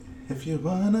If you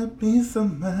wanna be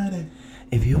somebody,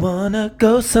 if you wanna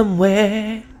go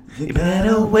somewhere, you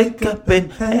better wake up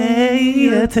and pay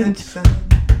attention.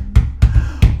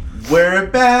 We're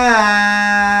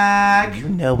back. You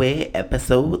know it,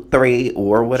 episode 3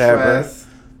 or whatever.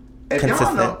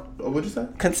 Consistent. What'd you say?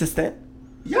 Consistent.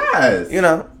 Yes. You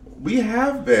know. We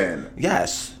have been.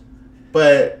 Yes.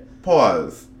 But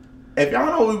pause. If y'all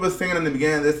know what we were singing in the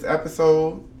beginning of this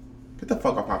episode, get the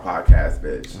fuck off my podcast,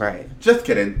 bitch. Right. Just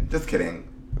kidding. Just kidding.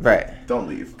 Right. Don't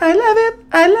leave. I love him.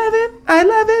 I love him. I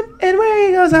love him. And where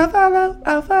he goes, I'll follow.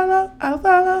 I'll follow. I'll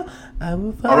follow. I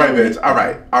will follow. All right, bitch. All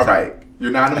right. All right.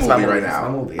 You're not in the movie right now. It's my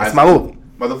movie. It's my movie.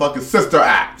 Motherfucking Sister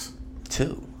Act.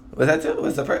 2. Was that 2?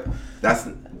 What's the first? That's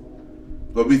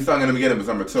what we sung in the beginning was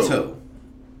number 2. 2.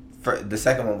 The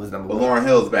second one was number 1. But Lauryn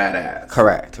Hill's badass.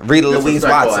 Correct. Rita Louise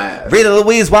Watson. Ass. Rita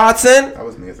Louise Watson. That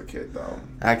was me as a kid, though.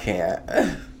 I can't.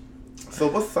 So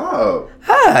what's up?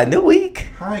 Hi, new week.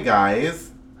 Hi,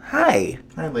 guys. Hi.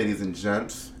 Hi, ladies and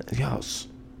gents. Yes.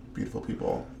 Beautiful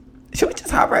people. Should we just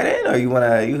hop right in, or you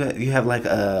wanna you have like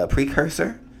a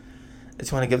precursor that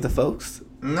you wanna give the folks?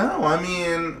 No, I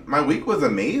mean, my week was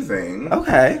amazing.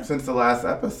 Okay. Since the last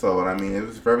episode, I mean, it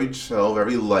was very chill,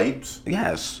 very light.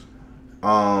 Yes.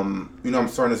 I'm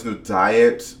starting this new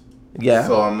diet. Yeah.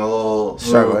 So I'm a little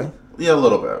struggling. Yeah, a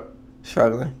little bit.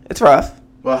 Struggling. It's rough.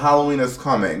 But Halloween is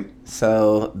coming.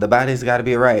 So the body's got to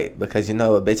be right, because a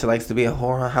bitch likes to be a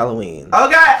whore on Halloween.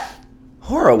 Okay.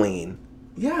 Horroween.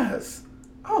 Yes.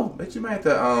 Oh, bitch, you might have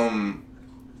to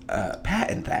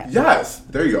patent that. Yes.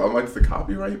 There you go. I'm like, it's the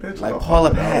copyright, bitch. Like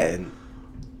Paula Patton.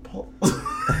 Paula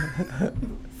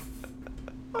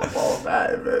Patton,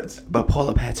 bitch. But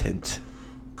Paula Patent.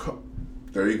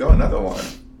 There you go, another one.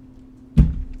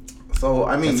 So,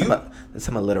 I mean, that's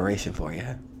some alliteration for you.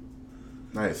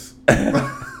 Nice.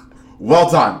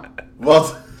 Well done.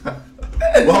 Well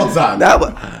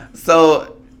done.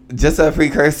 So, just a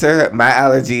precursor, my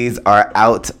allergies are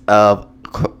out of,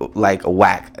 like,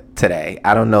 whack today.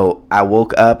 I don't know. I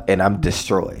woke up and I'm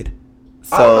destroyed.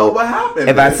 So, I don't know what happened.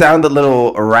 If I sound a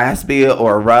little raspy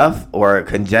or rough or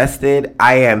congested,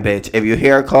 I am, bitch. If you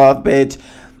hear a cough, bitch,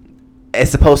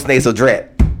 it's a post-nasal drip.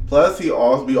 Plus, we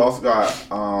also got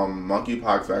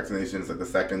monkeypox vaccinations at the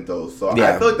second dose. So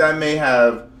yeah. I feel like that may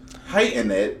have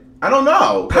heightened it. I don't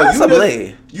know.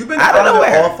 Possibly. You've been out of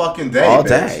it all fucking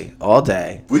day, All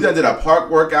day. We done did a park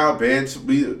workout, bitch.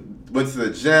 We went to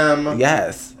the gym.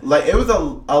 Yes. Like, it was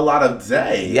a lot of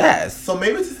day. Yes. So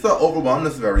maybe it's just the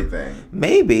overwhelmness of everything.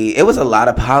 Maybe. It was a lot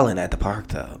of pollen at the park,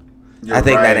 though. I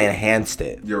think that enhanced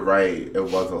it. You're right. It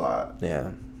was a lot.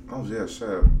 Yeah. Oh, yeah,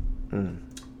 shit.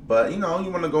 But, you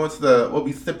want to go into what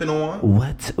we sipping on?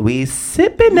 What we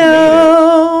sipping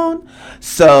on.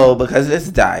 So, because of this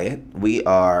diet, we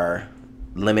are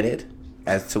limited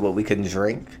as to what we can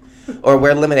drink. Or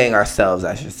we're limiting ourselves,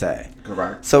 I should say.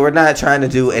 Correct. So, we're not trying to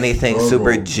do anything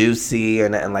super juicy or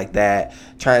nothing like that.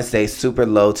 Trying to stay super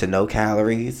low to no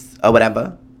calories or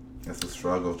whatever. That's a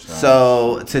struggle, child.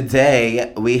 So,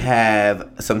 today, we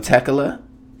have some tequila.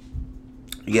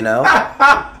 We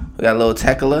got a little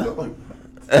tequila.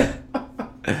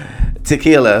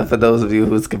 Tequila, for those of you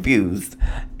who's confused.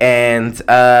 And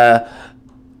do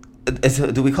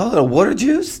we call it a water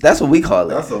juice? That's what we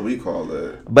call it. That's what we call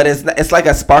it. But it's like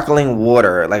a sparkling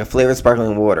water, like a flavored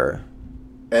sparkling water.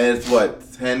 And it's what,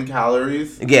 10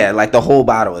 calories? Yeah, like the whole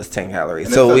bottle is 10 calories.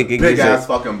 And so it's we a can big ass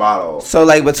fucking bottle. So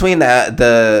like between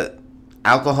the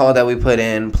alcohol that we put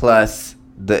in plus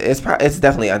it's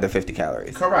definitely under 50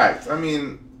 calories. Correct. I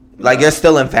mean, like you're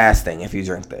still in fasting if you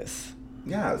drink this.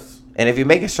 Yes. And if you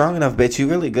make it strong enough, bitch, you're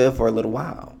really good for a little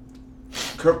while.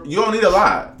 You don't need a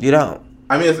lot. You don't.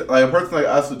 I mean, it's like a person like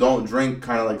us who don't drink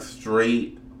kind of like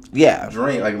straight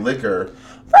drink, like liquor.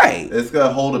 Right. It's going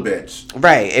to hold a bitch.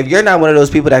 Right. If you're not one of those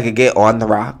people that could get on the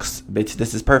rocks, bitch,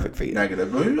 this is perfect for you.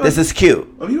 Negative. This is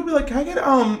cute. You'll be like, can I get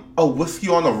a whiskey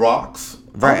on the rocks?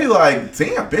 Right. I'll be like,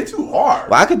 damn, bitch, you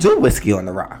hard. Well, I could do whiskey on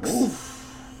the rocks. Oof.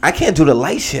 I can't do the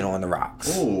light shit on the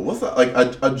rocks. Ooh, what's that? Like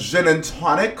a gin and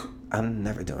tonic? I'm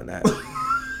never doing that.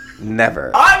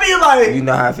 Never. I mean, like... You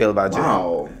know how I feel about gin.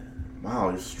 Wow,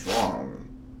 you're strong.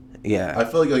 Yeah. I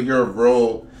feel like you're a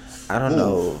real... I don't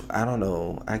know.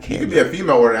 I can't... You could be a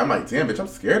female order. I'm like, damn, bitch, I'm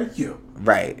scared of you.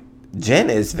 Right. Gin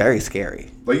is very scary.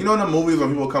 Like, in the movies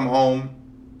when people come home...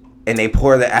 And they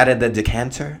pour out of the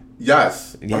decanter?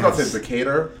 Yes. I'm not saying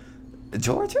Decatur.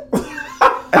 Georgia?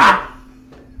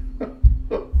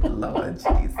 Lord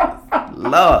Jesus.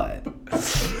 Lord.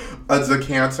 A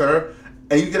decanter,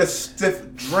 and you get a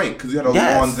stiff drink because you had a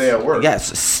long day at work.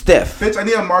 Yes, stiff. Bitch, I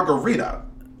need a margarita.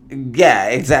 Yeah,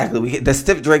 exactly. The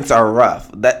stiff drinks are rough.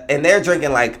 And they're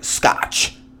drinking like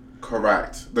scotch.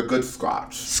 Correct. The good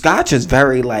scotch. Scotch is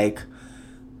very like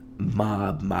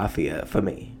mafia for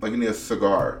me. Like you need a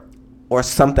cigar. Or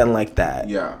something like that.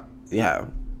 Yeah. Yeah.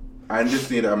 I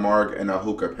just need a marg and a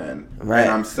hookah pen. Right.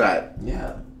 And I'm set.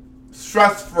 Yeah.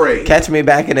 Stress free. Catch me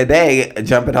back in the day,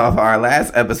 jumping off our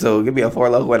last episode. Give me a 4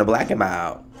 Loko and a Black and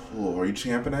Mild. Oh, are you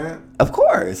champing that? Of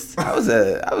course. I was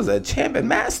a champion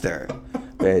master.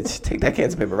 Bitch, take that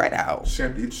cancer paper right out.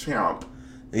 Champ, champ.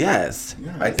 Yes.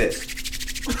 Like this.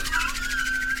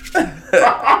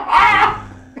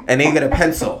 And then you get a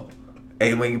pencil.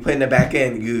 And when you're putting it back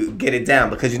in, you get it down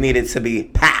because you need it to be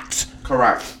packed.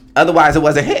 Correct. Otherwise, it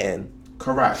wasn't hitting.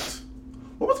 Correct.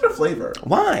 What was their flavor?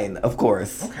 Wine, of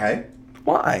course. Okay.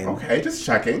 Wine. Okay, just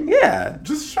checking. Yeah.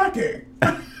 Just checking.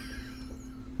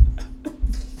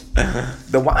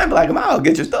 The wine Black and Mild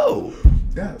get you through.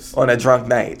 Yes. On a drunk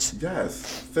night.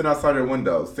 Yes. Sitting outside your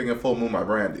window, singing Full Moon by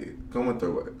Brandy. Going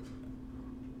through it.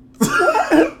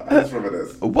 I just remember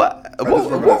this. What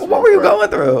were you going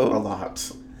through? A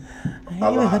lot. I ain't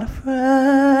even gonna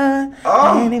front.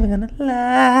 I ain't even gonna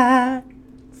lie.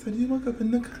 Said you woke up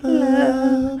in the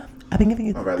club. I've been giving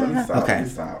you. All right, let me stop. Okay. Let me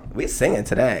stop. We singing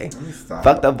today. Let me stop.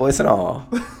 Fucked up voice and all.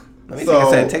 Let me take a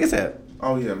sip. Take a sip.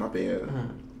 Oh yeah, my bad.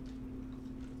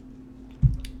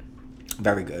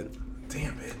 Very good.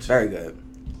 Damn, bitch. Very good.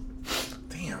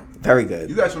 Damn. Very good.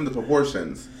 You guys from the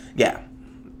proportions. Yeah,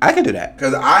 I can do that.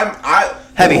 Cause I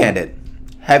heavy-handed.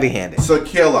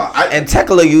 Tequila. And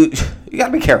tequila, you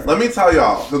gotta be careful. Let me tell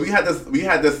y'all, cause we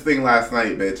had this thing last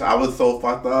night, bitch. I was so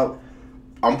fucked up.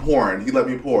 I'm pouring. He let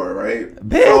me pour, right?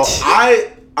 Bitch.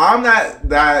 So I'm not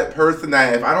that person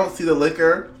that if I don't see the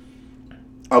liquor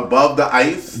above the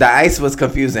ice. The ice was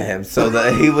confusing him, so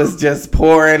he was just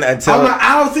pouring until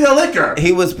I don't see the liquor.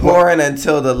 He was pouring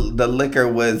until the liquor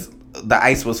was the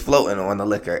ice was floating on the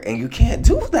liquor, and you can't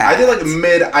do that. I did like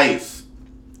mid ice.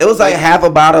 It was like half a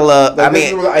bottle of. Like, I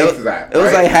mean, where the ice is at, it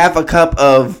was like half a cup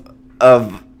of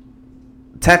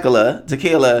tequila,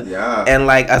 yeah, and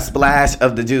like a splash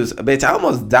of the juice. Bitch, I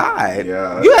almost died.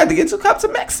 Yeah, you had to get 2 cups to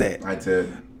mix it. I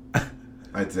did.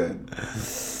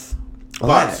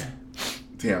 But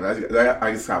damn, I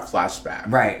just got flashback.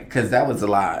 Right, because that was a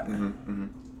lot.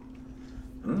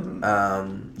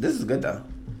 This is good though.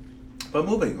 But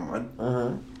moving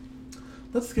on,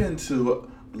 let's get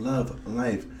into love,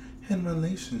 life, and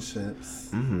relationships.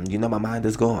 You know my mind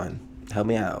is gone. Help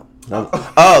me out.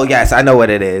 Oh yes, I know what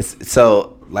it is.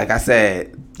 So, like I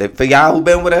said, for y'all who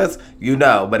been with us, you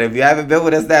know. But if you haven't been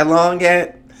with us that long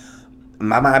yet,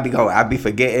 my mind be going. I be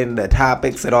forgetting the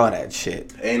topics and all that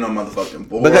shit. Ain't no motherfucking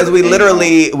board. Because we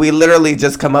literally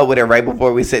just come up with it right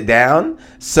before we sit down.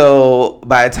 So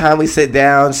by the time we sit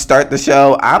down, start the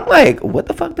show, I'm like, what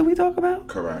the fuck did we talk about?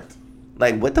 Correct.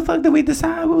 Like, what the fuck did we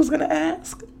decide we was gonna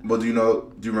ask? Well, do you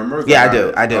remember?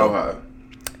 Yeah, I do. Okay.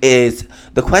 Is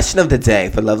the question of the day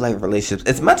for love, life, relationships.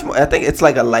 It's much more. I think it's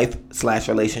like a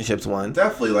life/relationships one.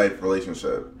 Definitely life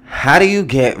relationship. How do you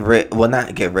get rid? Well,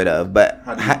 not get rid of, but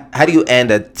how do you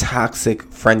end a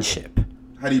toxic friendship?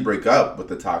 How do you break up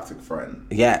with a toxic friend?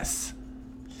 Yes.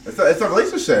 It's a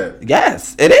relationship.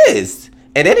 Yes, it is.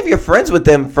 And then if you're friends with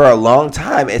them for a long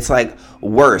time, it's like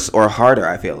worse or harder.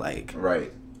 I feel like.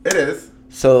 Right. It is.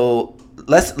 So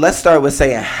let's start with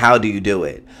saying, how do you do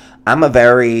it? I'm a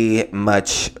very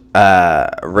much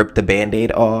rip the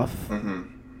Band-Aid off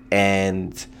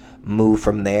and move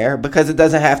from there, because it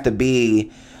doesn't have to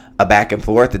be a back and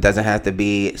forth. It doesn't have to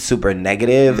be super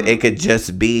negative. It could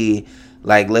just be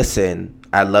like, listen,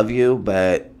 I love you,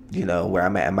 but you know where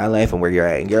I'm at in my life and where you're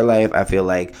at in your life. I feel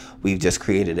like we've just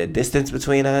created a distance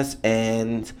between us,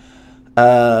 and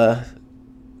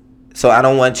so I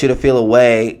don't want you to feel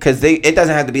away, because it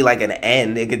doesn't have to be like an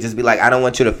end. It could just be like, I don't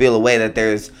want you to feel away that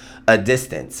there's a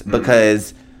distance,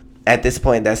 because at this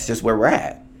point, that's just where we're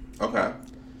at. Okay.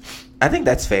 I think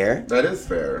that's fair. That is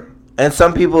fair. And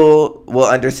some people will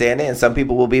understand it, and some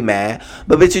people will be mad.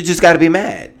 But bitch, you just got to be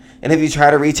mad. And if you try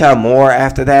to reach out more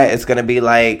after that, it's going to be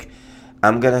like,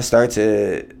 I'm going to start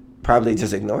to probably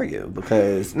just ignore you.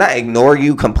 Because, not ignore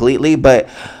you completely, but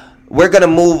we're going to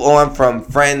move on from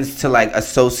friends to like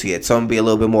associates. So I'm going to be a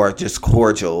little bit more just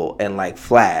cordial and like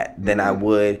flat than I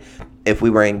would if we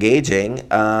were engaging.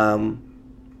 But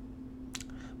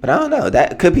I don't know.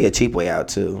 That could be a cheap way out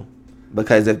too.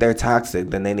 Because if they're toxic,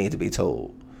 then they need to be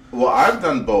told. Well, I've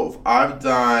done both. I've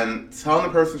done telling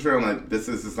the person straight, I'm like, this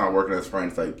is just not working as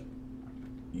friends. Like,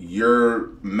 you're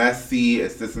messy,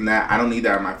 it's this and that. I don't need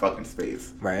that in my fucking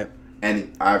space. Right.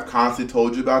 And I've constantly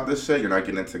told you about this shit. You're not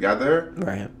getting it together.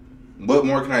 Right. What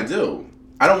more can I do?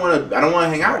 I don't want to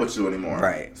hang out with you anymore.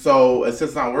 Right. So it's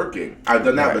just not working. I've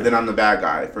done that, right. But then I'm the bad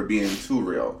guy for being too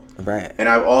real. Right. And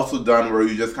I've also done where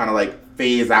you just kind of like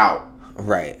phase out.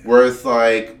 Right. Where it's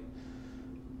like,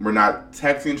 we're not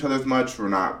texting each other as much. We're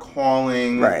not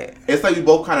calling. Right. It's like we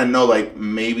both kind of know, like,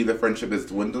 maybe the friendship is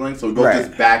dwindling. So we both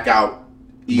just back out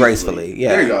easily. Gracefully. Yeah.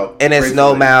 There you go. And it's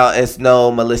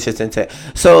no malicious intent.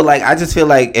 So, like, I just feel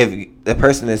like if the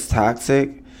person is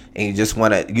toxic and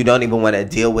you don't even want to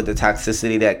deal with the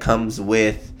toxicity that comes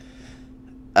with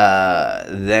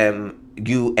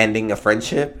you ending a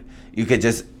friendship, you could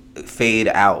just fade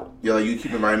out. Yeah, like, you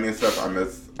keep inviting me and stuff. I'm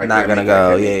not gonna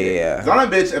go. Yeah. Cause I'm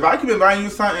a bitch. If I keep inviting you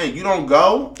something and you don't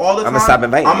go all the time, I'm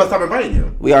gonna stop inviting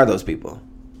you. We are those people,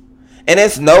 and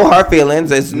it's no hard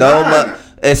feelings. It's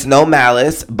no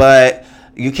malice, but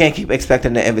you can't keep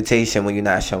expecting the invitation when you're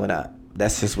not showing up.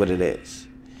 That's just what it is.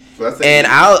 So and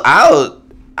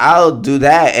I'll do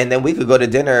that, and then we could go to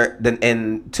dinner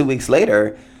and 2 weeks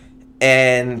later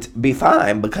and be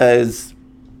fine because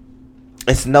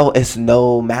it's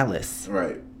no malice.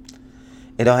 Right.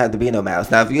 It don't have to be no malice.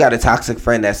 Now, if you got a toxic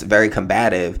friend that's very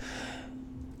combative,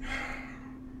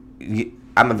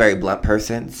 I'm a very blunt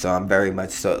person, so I'm very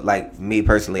much so, like, me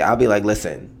personally, I'll be like,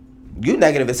 listen, you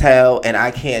negative as hell, and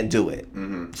I can't do it.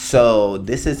 Mm-hmm. So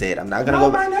this is it. I'm not gonna go.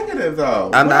 Why am I negative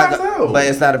though? But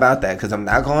it's not about that because I'm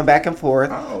not going back and forth.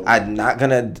 Oh. I'm not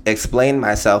gonna explain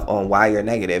myself on why you're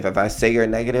negative. If I say you're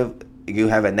negative, you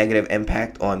have a negative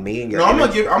impact on me. And I'm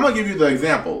gonna give you the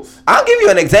examples. I'll give you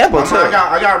an example too.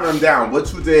 I got them down.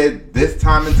 What you did this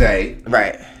time of day.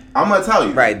 Right. I'm gonna tell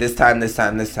you. Right. This time. I'm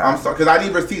sorry because I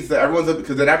need receipts. So everyone's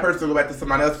because that person will go back to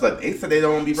somebody else. Like they said they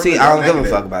don't want to be. See, I don't give a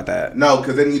fuck about that. No,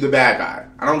 because then you're the bad guy.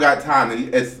 I don't got time.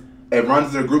 It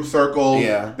runs in a group circle.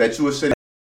 Yeah. That you was shit.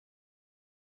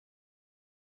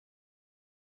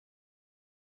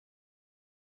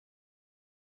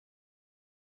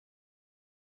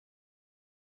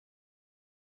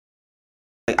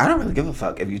 I don't really give a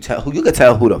fuck if you could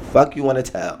tell who the fuck you want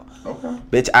to tell. Okay.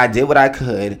 Bitch, I did what I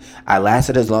could. I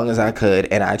lasted as long as I could,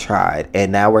 and I tried,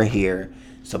 and now we're here.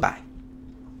 So bye.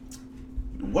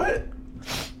 What?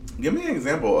 Give me an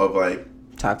example of like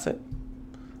toxic.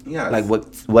 Yes. Like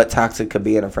what toxic could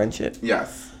be in a friendship?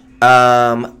 Yes.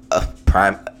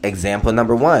 Prime example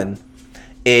number one.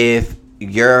 If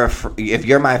you're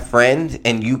my friend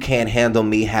and you can't handle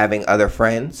me having other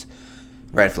friends,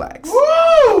 red flags.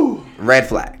 Woo! Red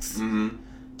flags. Mm-hmm.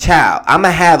 Child, I'm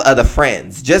gonna have other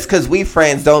friends. Just because we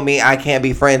friends don't mean I can't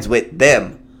be friends with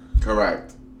them.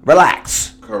 Correct.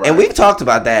 Relax. Correct. And we've talked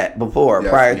about that before,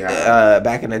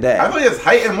 back in the day. I feel like it's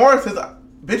heightened more since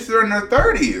bitches are in their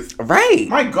 30s. Right.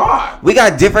 My God. We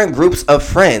got different groups of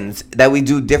friends that we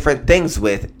do different things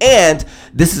with. And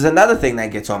this is another thing that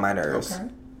gets on my nerves. Okay.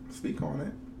 Speak on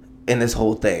it. In this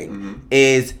whole thing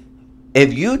is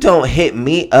if you don't hit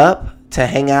me up to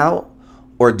hang out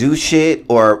or do shit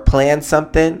or plan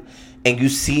something and you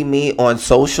see me on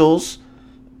socials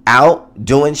out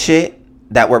doing shit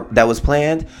that was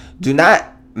planned, do not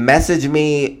message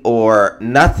me or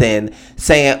nothing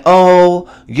saying,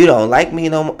 oh, you don't like me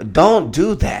no more. Don't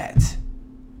do that.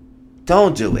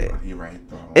 Don't do it. You're right,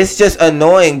 though. It's just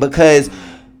annoying because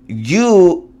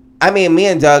me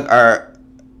and Doug are,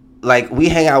 like, we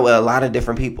hang out with a lot of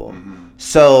different people. Mm-hmm.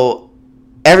 So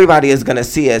everybody is going to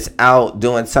see us out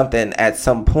doing something at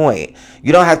some point.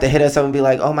 You don't have to hit us up and be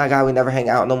like, oh my God, we never hang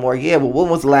out no more. Yeah, well, when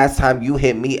was the last time you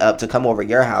hit me up to come over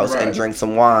your house and drink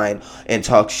some wine and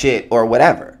talk shit or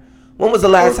whatever? When was the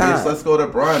last time? Let's go to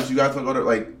brunch. You guys want to go to,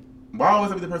 like, why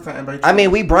always be the person that invites you? I mean,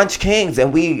 we brunch kings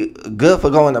and we good for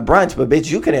going to brunch, but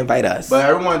bitch, you can invite us. But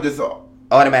everyone just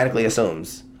automatically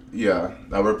assumes. Yeah,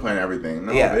 that we're planning everything.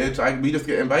 No, bitch, we just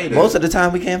get invited. Most of the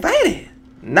time we get invited.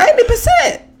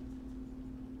 90%.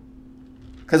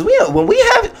 Cause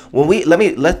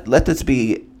let this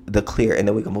be the clear, and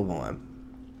then we can move on.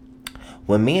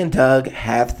 When me and Doug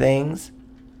have things,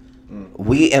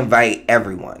 we invite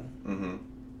everyone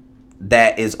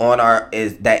that is on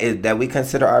that we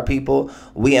consider our people.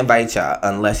 We invite y'all,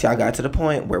 unless y'all got to the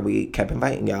point where we kept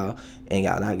inviting y'all and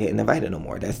y'all not getting invited no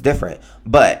more. That's different.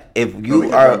 But if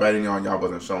you are inviting y'all, and y'all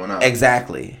wasn't showing up.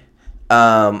 Exactly.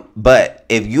 But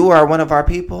if you are one of our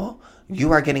people,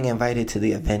 you are getting invited to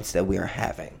the events that we are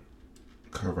having.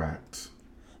 Correct.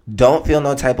 Don't feel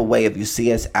no type of way if you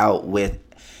see us out with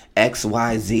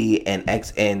XYZ and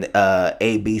X and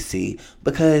ABC,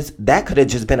 because that could have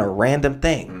just been a random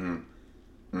thing.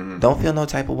 Don't feel no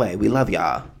type of way. We love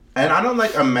y'all. And I don't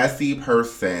like a messy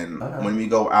person when we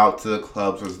go out to the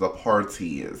clubs or the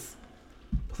parties.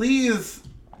 Please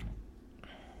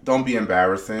don't be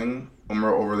embarrassing when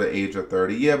we're over the age of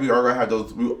 30. Yeah, we all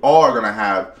are gonna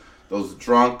have those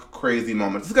drunk, crazy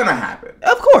moments. It's gonna happen.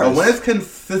 Of course. But when it's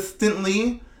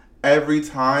consistently every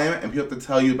time and people have to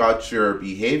tell you about your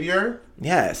behavior.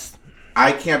 Yes.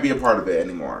 I can't be a part of it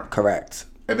anymore. Correct.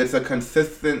 If it's a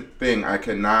consistent thing, I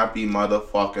cannot be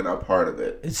motherfucking a part of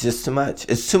it. It's just too much.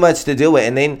 It's too much to deal with.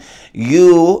 And then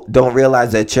you don't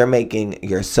realize that you're making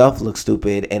yourself look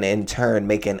stupid and in turn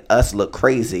making us look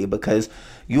crazy because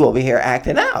you over here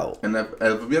acting out. And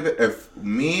if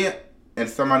me and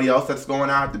somebody else that's going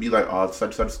out have to be like, oh,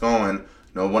 such going,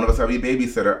 no, one of us have to be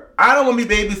babysitter. I don't want to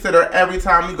be babysitter every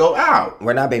time we go out.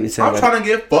 We're not babysitting. I'm trying to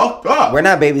get fucked up. We're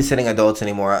not babysitting adults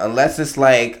anymore. Unless it's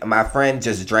like my friend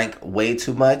just drank way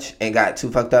too much and got too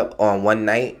fucked up on one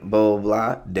night, blah, blah,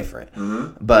 blah, different.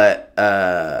 Mm-hmm. But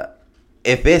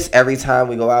if it's every time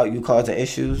we go out, you causing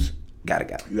issues, gotta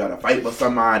go. You gotta fight with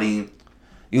somebody.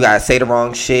 You gotta say the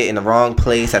wrong shit in the wrong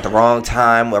place at the wrong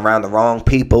time around the wrong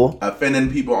people.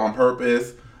 Offending people on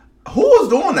purpose. Who was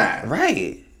doing that?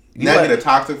 Right. You now get a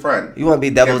toxic friend. You want to be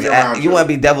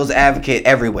devil's advocate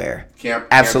everywhere.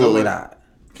 Absolutely not.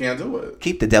 Can't do it.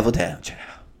 Keep the devil down,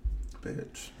 child.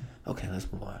 Bitch. Okay,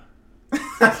 let's move on.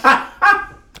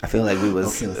 I feel like it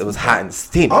was hot and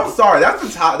steamy. I'm sorry.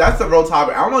 That's the real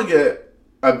topic. I want to get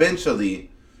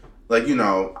eventually, like, you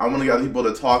know, I want to get other people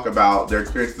to talk about their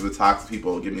experiences with toxic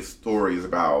people. Give me stories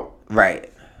about.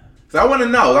 Right. So I want to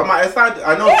know. It's not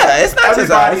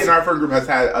everybody in our friend group has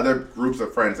had other groups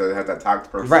of friends that have that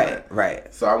toxic person.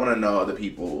 Right. So I want to know other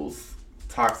people's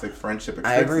toxic friendship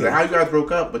experiences. I agree. And how you guys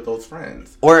broke up with those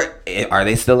friends. Or are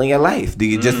they still in your life? Do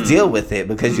you just deal with it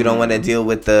because you don't want to deal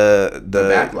with the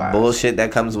bullshit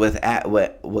that comes with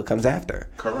what comes after?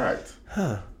 Correct.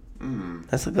 Huh.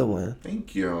 That's a good one.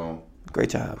 Thank you.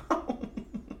 Great job.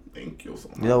 Thank you so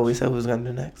much. You know what we said we was going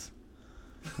to do next?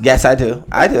 Yes, I do.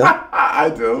 I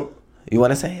do. You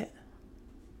want to say it?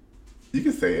 You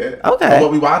can say it. Okay. Oh,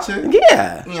 what we watching?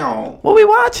 Yeah. You know. What we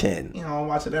watching? You know,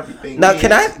 watching everything. Now,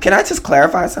 can I just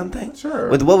clarify something? Sure.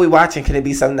 With what we watching, can it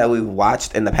be something that we've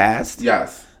watched in the past?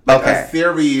 Yes. Like a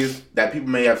series that people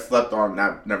may have slept on,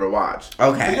 never watched.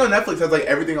 Okay. You know, Netflix has like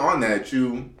everything on that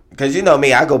you. Because you know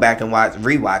me, I go back and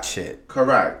rewatch shit.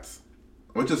 Correct.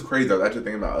 Which is crazy. I was actually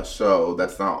thinking about a show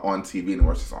that's not on TV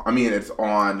anymore. It's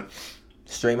on.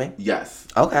 Streaming? Yes.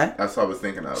 Okay. That's what I was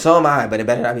thinking of. So am I, but it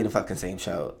better not be the fucking same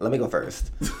show. Let me go first.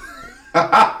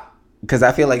 Because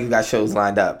I feel like you got shows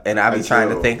lined up. And I'll be trying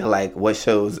to think of like what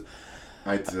shows.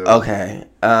 I do. Okay.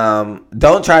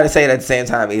 Don't try to say it at the same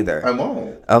time either. I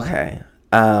won't. Okay.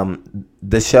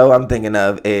 The show I'm thinking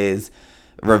of is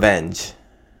Revenge.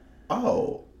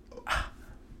 Oh.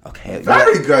 Okay.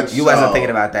 Very good show. You wasn't thinking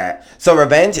about that. So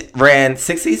Revenge ran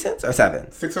 6 seasons or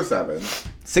 7? 6 or 7.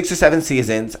 6 or 7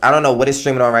 seasons. I don't know what it's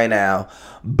streaming on right now,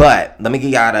 but let me give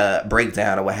y'all a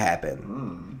breakdown of what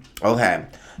happened. Okay.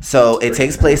 So it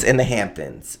takes place in the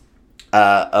Hamptons,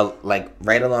 like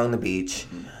right along the beach.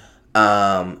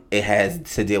 It has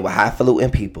to deal with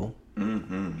highfalutin people.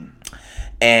 Mm-hmm.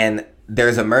 And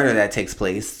there's a murder that takes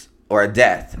place, or a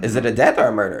death. Mm-hmm. Is it a death or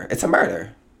a murder? It's a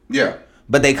murder. Yeah.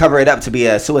 But they cover it up to be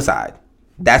a suicide.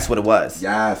 That's what it was.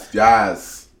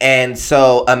 Yes. And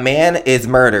so a man is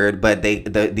murdered, but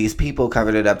these people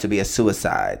covered it up to be a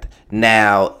suicide.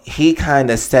 Now, he kind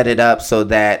of set it up so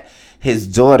that his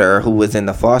daughter, who was in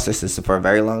the foster system for a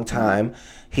very long time,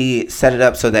 he set it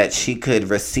up so that she could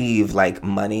receive like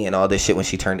money and all this shit when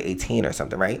she turned 18 or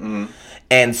something, right? Mm.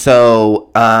 And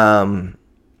so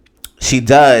she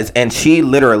does, and she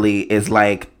literally is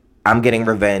like, I'm getting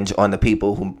revenge on the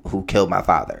people who killed my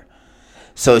father.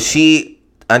 So she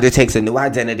undertakes a new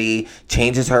identity,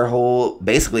 changes her whole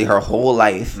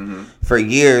life for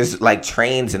years, like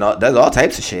trains and does all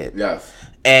types of shit. Yes.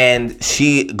 And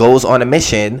she goes on a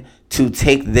mission to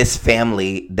take this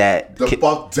family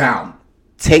fuck down.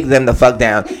 Take them the fuck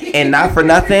down. And not for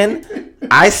nothing,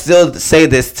 I still say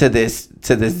this to this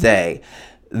day.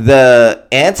 The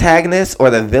antagonist or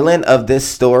the villain of this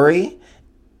story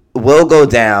will go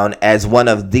down as one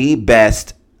of the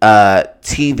best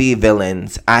TV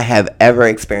villains I have ever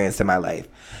experienced in my life.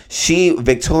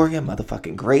 Victoria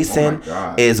motherfucking Grayson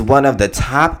is one of the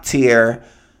top tier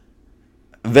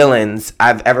villains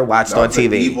I've ever watched on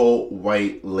TV. Evil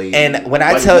white lady. And when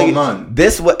I tell you,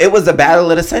 it was a battle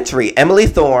of the century. Emily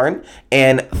Thorne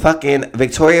and fucking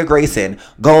Victoria Grayson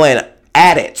going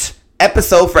at it,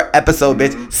 episode for episode,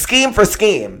 bitch, scheme for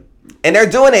scheme. And they're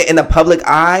doing it in the public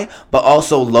eye, but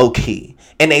also low key.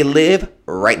 And they live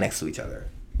right next to each other.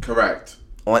 Correct.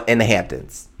 In the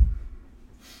Hamptons.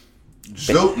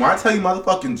 When I tell you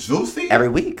motherfucking juicy? Every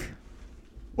week.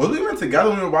 Was we even together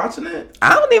when we were watching it?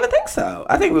 I don't even think so.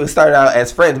 I think we started out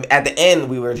as friends. At the end,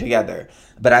 we were together.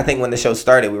 But I think when the show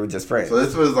started, we were just friends. So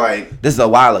this was like... This is a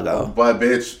while ago. But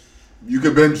bitch, you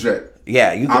could binge it.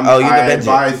 Yeah, you could I binge it.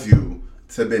 advise you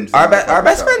to binge. Our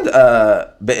best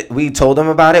friend, we told them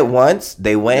about it once.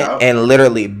 They went and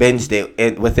literally binged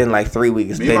it within like 3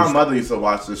 weeks. Me and my mother used to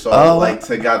watch the show like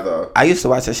together. I used to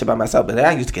watch that shit by myself, but then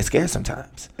I used to get scared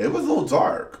sometimes. It was a little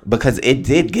dark because it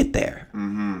did get there,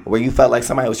 where you felt like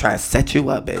somebody was trying to set you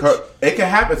up, bitch. It can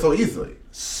happen so easily.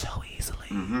 So easily.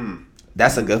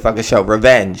 That's a good fucking show.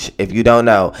 Revenge, if you don't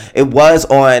know. It was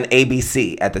on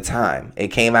ABC at the time. It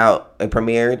came out, it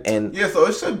premiered, and yeah, so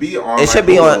it should be on. It should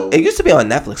be on. It used to be on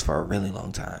Netflix for a really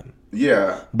long time.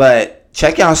 Yeah. But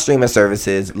check y'all streaming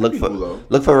services. Look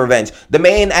for Revenge. The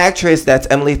main actress that's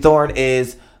Emily Thorne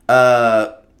is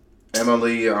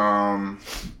Emily.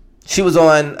 She was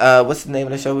on what's the name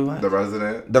of the show we watched?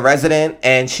 The Resident,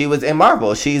 and she was in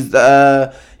Marvel. She's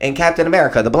in Captain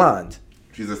America, the blonde.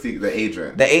 She's the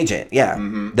agent. The agent, yeah.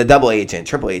 The double agent,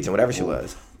 triple agent, whatever she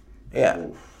was. Yeah.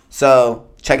 So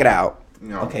check it out.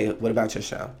 Okay, what about your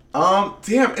show?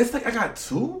 Damn, it's like I got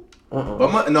two.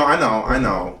 But no, I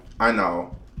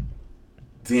know.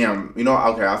 Damn,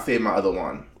 okay, I'll save my other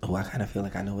one. Oh, I kind of feel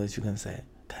like I know what you're gonna say.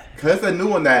 Cause it's a new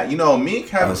one that me and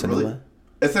Kev really.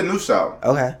 It's a new show.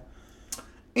 Okay.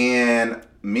 And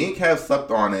me and Kev slept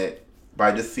on it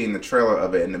by just seeing the trailer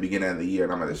of it in the beginning of the year,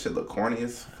 and I'm like, this shit look corny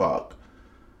as fuck.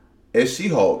 It's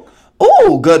She-Hulk.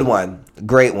 Ooh, good one.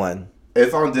 Great one.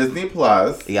 It's on Disney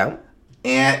Plus. Yeah.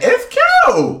 And it's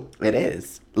cute. It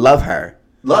is. Love her.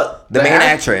 Look, the main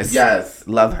actress. Yes.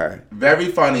 Love her. Very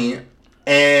funny.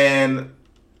 And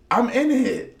I'm in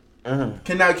it.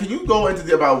 Can you go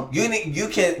into about you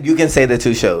can say the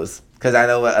two shows, because I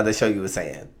know what other show you were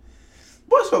saying.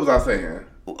 What show was I saying?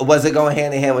 Was it going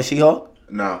hand in hand with She-Hulk?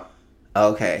 No.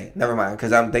 Okay, never mind.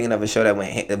 Because I'm thinking of a show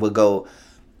that would go.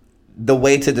 The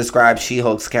way to describe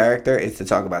She-Hulk's character is to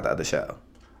talk about the other show.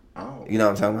 Oh. You know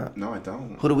what I'm talking about? No, I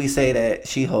don't. Who do we say that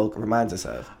She-Hulk reminds us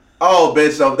of? Oh,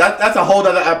 bitch. So that's a whole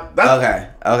other.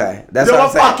 Okay. That's what I'm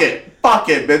saying. Fuck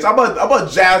it, bitch. I'm gonna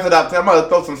jazz it up. I'm gonna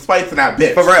throw some spice in that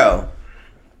bitch. For real.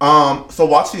 So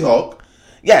watch She-Hulk.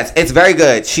 Yes, it's very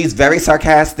good. She's very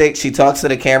sarcastic. She talks to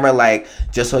the camera like,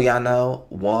 just so y'all know,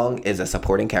 Wong is a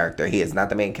supporting character. He is not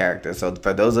the main character. So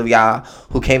for those of y'all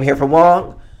who came here for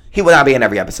Wong, he will not be in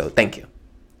every episode. Thank you.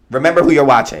 Remember who you're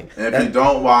watching. And if you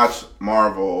don't watch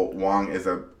Marvel, Wong is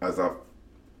a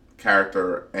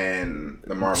character in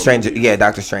the Marvel movies. Yeah,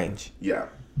 Doctor Strange. Yeah.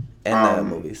 And the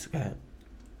movies. Go ahead.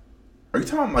 Are you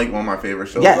telling like one of my favorite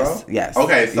shows? Yes, though? Yes.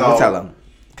 Okay, so you can tell them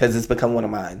because it's become one of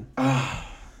mine.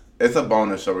 It's a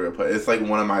bonus show we're gonna put. It's like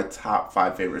one of my top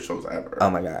 5 favorite shows ever. Oh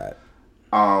my god.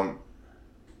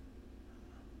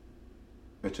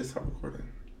 It just stopped recording.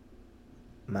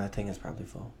 My thing is probably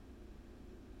full.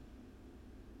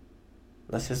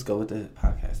 Let's just go with the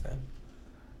podcast then.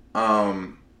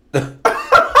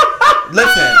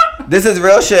 Listen, this is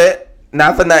real shit,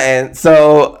 not for nothing.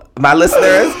 So my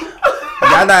listeners,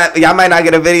 y'all might not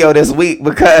get a video this week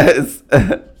because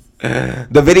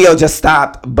the video just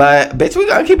stopped. But bitch, we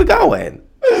gonna keep it going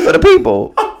for the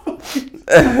people.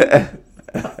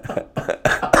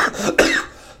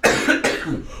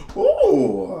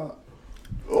 Ooh.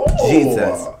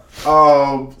 Jesus.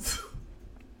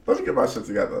 Let me get my shit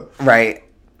together. Right.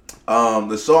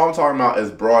 The show I'm talking about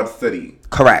is Broad City.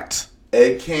 Correct.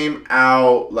 It came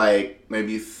out like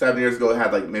maybe 7 years ago. It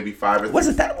had like maybe 5 or 6. Was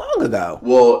it that long ago?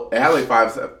 Well, it had like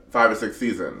five or six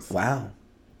seasons. Wow.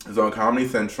 It's on Comedy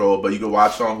Central, but you can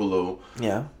watch it on Hulu.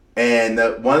 Yeah. And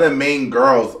one of the main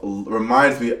girls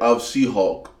reminds me of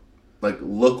She-Hulk, like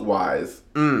look-wise.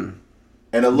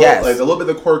 And a little bit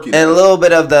of quirkiness. And a little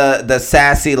bit of the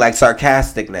sassy, like,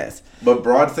 sarcasticness. But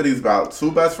Broad City's about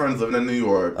 2 best friends living in New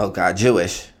York. Oh, God.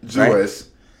 Jewish. Right?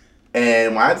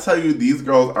 And when I tell you these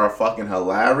girls are fucking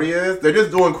hilarious, they're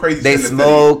just doing crazy shit. They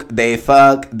smoke, they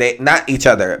fuck, they not each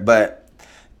other, but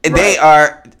they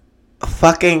are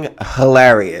fucking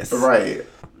hilarious. Right.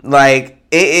 Like,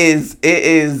 it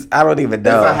is, I don't even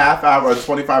know. It's a half hour,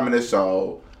 25-minute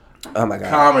show. Oh, my God.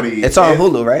 Comedy. It's on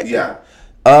Hulu, right? Yeah.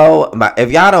 Oh my! If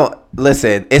y'all don't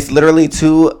listen, it's literally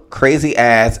 2 crazy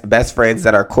ass best friends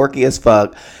that are quirky as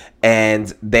fuck,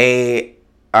 and they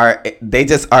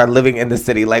just are living in the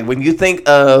city. Like when you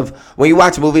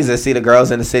watch movies and see the girls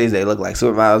in the cities, they look like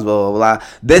supermodels, blah blah blah.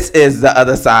 This is the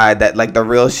other side, that like the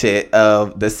real shit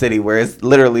of the city, where it's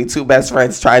literally 2 best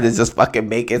friends trying to just fucking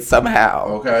make it somehow.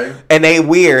 Okay. And they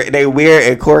weird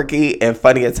and quirky and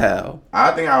funny as hell.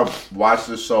 I think I've watched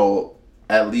the show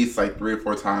at least like 3 or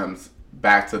 4 times.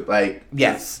 Back to like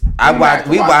yes,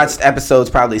 we watched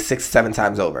episodes probably 6-7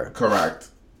 times over. Correct,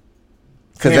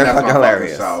 because they're fucking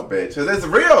hilarious. Show, bitch, it's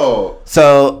real.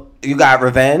 So you got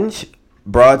Revenge,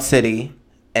 Broad City,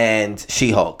 and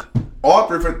She-Hulk. All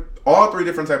All 3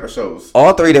 different type of shows.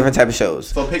 All 3 different type of shows.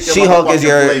 So pick your She-Hulk is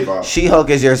your flavor. She-Hulk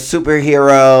is your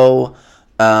superhero,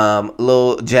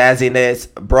 little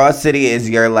jazziness. Broad City is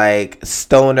your like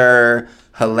stoner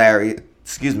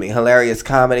hilarious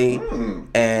comedy.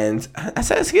 And I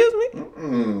said excuse me.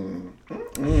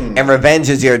 And Revenge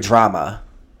is your drama.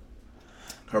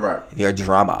 Correct. Your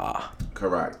drama.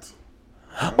 Correct.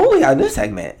 Oh, we got a new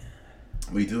segment.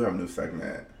 We do have a new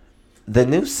segment. The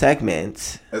new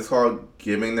segment. It's called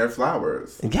Giving Their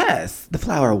Flowers. Yes, the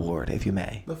Flower Award, if you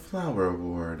may. The Flower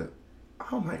Award.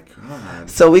 Oh my God.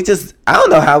 So I don't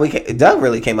know how Doug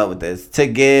really came up with this, to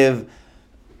give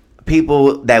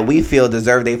people that we feel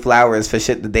deserve their flowers for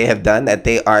shit that they have done that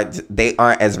they aren't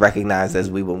as recognized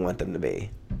as we would want them to be.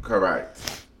 Correct.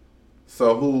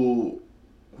 So who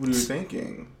are you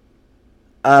thinking?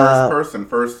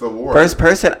 First award. First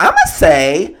person, I'm gonna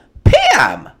say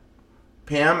Pam.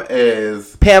 Pam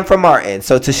is Pam from Martin.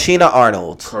 So Tashina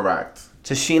Arnold. Correct.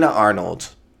 Tashina Arnold.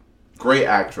 Great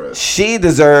actress. She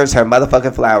deserves her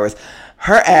motherfucking flowers.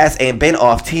 Her ass ain't been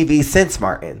off TV since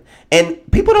Martin, and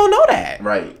people don't know that.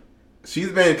 Right.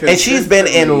 She's been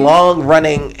in long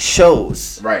running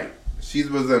shows. Right. She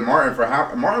was in Martin for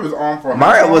how? Martin was on for.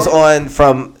 Martin was on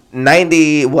from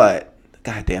 90 what?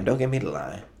 Goddamn! Don't give me the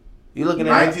line. You looking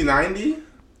at 1990?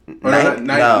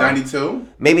 No. 92?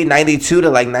 Maybe 92 to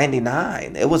like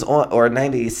 99. It was on, or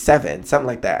 97, something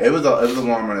like that. It was a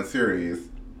long running series,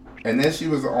 and then she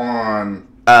was on.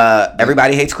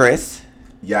 Everybody Hates Chris.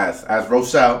 Yes, as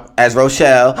Rochelle.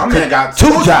 My man got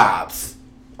 2 jobs.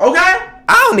 Okay.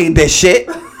 I don't need this shit.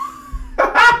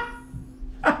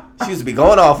 She used to be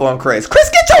going off on Chris. Chris,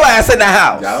 get your ass in the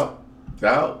house.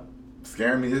 Yup.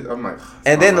 Scaring me. I'm like.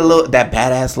 And then that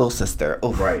badass little sister.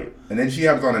 Oof. Right. And then she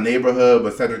was on The Neighborhood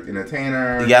with Cedric the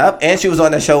Entertainer. Yep. And she was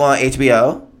on the show on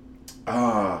HBO.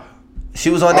 She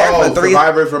was on there for 3.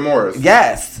 Survivor's Remorse.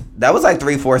 Yes. That was like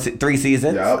 3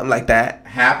 seasons. Yep. Something like that.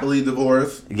 Happily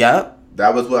Divorced. Yep.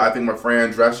 That was what I think with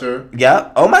Fran Drescher.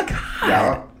 Yep. Oh my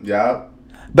God. Yep.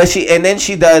 But she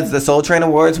does the Soul Train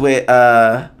Awards with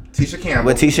Tisha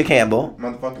Campbell.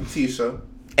 Motherfucking Tisha.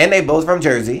 And they both from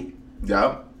Jersey.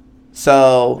 Yep.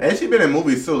 So. And she been in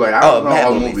movies too. Like I don't know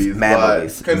all movies, but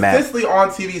movies. Consistently on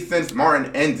TV since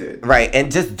Martin ended. Right,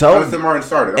 and just don't. Since Martin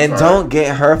started. Don't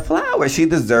get her flowers. She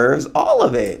deserves all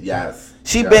of it. Yes.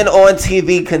 She been on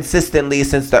TV consistently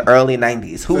since the early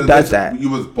 90s. Who does that? You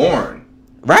was born.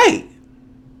 Right.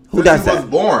 Who does that? You was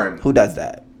born. Who does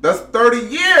that? That's 30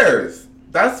 years.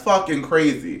 That's fucking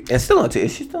crazy. It's still on TV.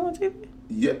 Is she still on TV?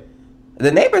 Yeah.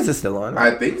 The Neighbors is still on.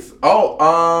 Right? I think so.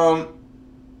 Oh,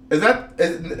 is that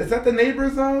The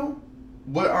Neighbors though?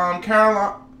 With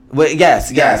Caroline? Well, yes.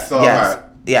 So right.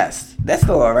 Yes. That's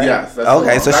still on, right? Yes. That's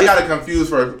okay, so I got it confused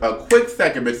for a quick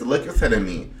second, bitch. Look ahead of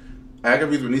me. I got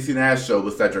confused with Niecy Nash show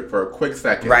with Cedric for a quick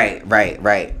second. Right.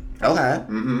 Okay.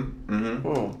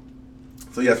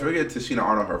 So yes, we're gonna get Tashina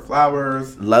Arnold her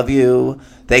flowers. Love you.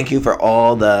 Thank you for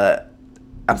all the.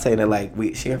 I'm saying it like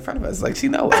she in front of us, like she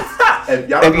knows us.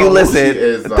 if you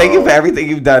listen, thank you for everything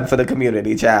you've done for the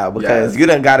community, child. Because you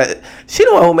done got it. She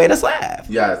the one who made us laugh.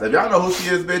 Yes, if y'all know who she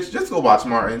is, bitch, just go watch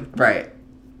Martin. Right.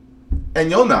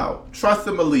 And you'll know. Trust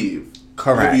and believe.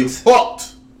 Correct. You'll be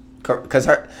fucked. Because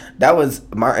that was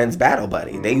Martin's battle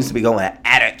buddy. They used to be going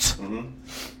at it. Mm-hmm.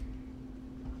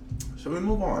 Shall we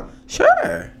move on?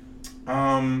 Sure.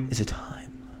 Is it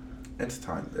time? It's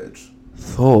time, bitch.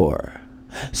 For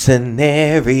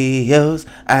scenarios.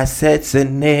 I said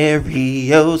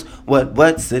scenarios.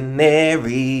 What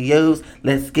scenarios?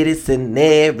 Let's get it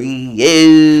scenarios.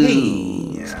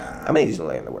 Yeah. I'm gonna need you to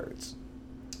learn the words.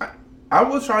 I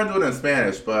was trying to do it in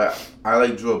Spanish, but I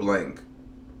drew a blank.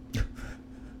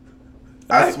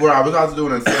 I swear I was about to do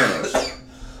it in Spanish.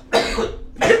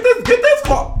 Get this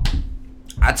call.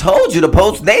 I told you the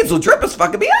post-nasal drip is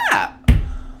fucking me up.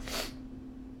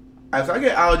 If I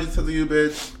get allergies to you,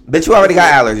 bitch. Bitch, you already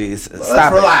got allergies.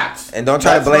 Stop relax. And don't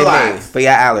try to blame me for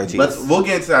your allergies. We'll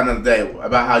get into that another day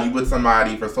about how you with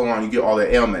somebody for so long you get all their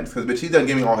ailments. Because, bitch, he doesn't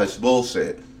give me all his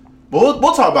bullshit. But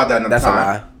we'll talk about that another time. That's a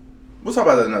lie. We'll talk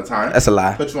about that another time. That's a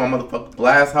lie. Put you on motherfucking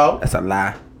blast, hoe. That's a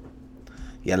lie.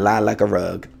 You lie like a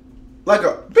rug. Like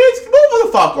a... Bitch, move the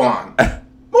fuck on.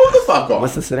 Move the fuck on.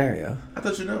 What's the scenario? I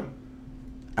thought you knew.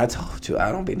 I told you.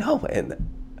 I don't be knowing.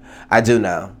 I do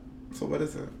know. So what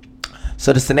is it?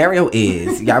 So the scenario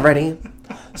is, y'all ready?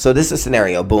 So this is a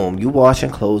scenario. Boom. You washing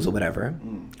clothes or whatever.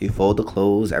 You fold the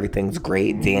clothes. Everything's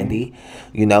great, dandy.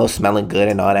 You know, smelling good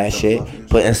and all that shit.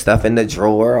 Putting stuff in the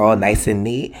drawer all nice and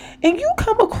neat. And you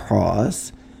come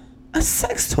across a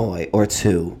sex toy or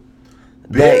two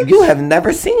that you have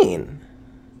never seen.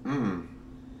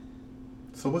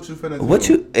 So what you finna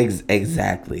do?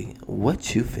 Exactly?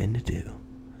 What you finna do?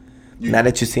 Now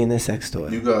that you've seen this sex toy,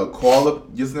 you gotta call up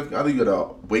your significant other. You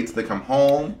gotta wait till they come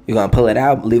home. You gonna pull it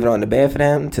out, leave it on the bed for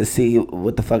them to see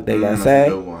what the fuck they gonna say.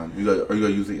 That's a good one. You gonna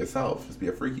use it yourself. Just be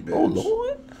a freaky bitch. Oh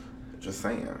Lord. Just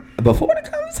saying. Before the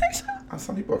conversation.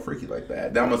 Some people are freaky like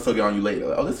that. Then I'm gonna still get on you later.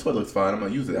 Like, oh, this toy looks fun. I'm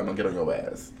gonna use it. I'm gonna get on your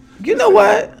ass. You know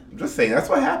what? I'm just saying. That's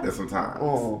what happens sometimes.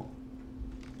 Oh.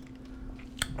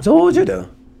 So what would you do?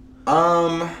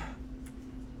 I'm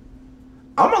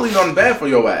gonna leave it on the bed for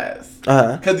your ass.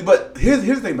 But here's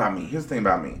the thing about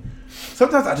me.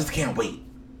 Sometimes I just can't wait.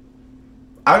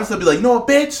 I just be like, no,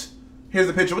 bitch. Here's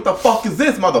the picture. What the fuck is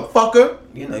this, motherfucker?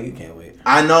 You know you can't wait.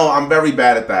 I know. I'm very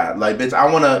bad at that. Like, bitch,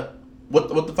 I wanna.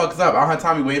 What the fuck is up? I don't have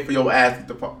time to wait for your ass to get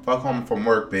the fuck home from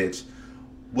work, bitch.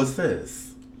 What's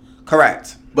this?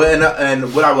 Correct. But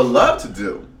and what I would love to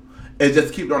do is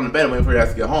just keep it on the bed and wait for your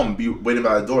ass to get home and be waiting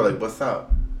by the door like, what's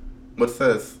up? What's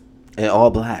this? And all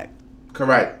black.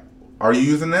 Correct. Are you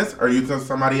using this? Are you using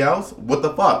somebody else? What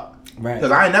the fuck? Right.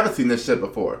 Because I ain't never seen this shit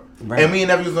before. Right. And we ain't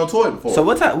never used no toy before. So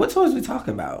what toys we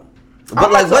talking about?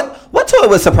 But like what toy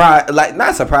would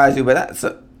not surprise you, but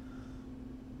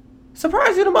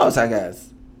surprise you the most, I guess.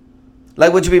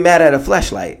 Like, would you be mad at a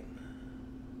fleshlight?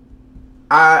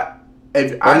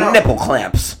 Nipple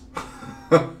clamps.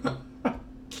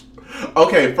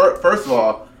 Okay, first of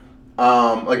all,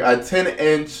 like a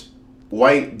 10-inch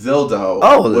white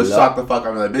dildo would shock the fuck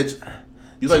out of me. Like, bitch,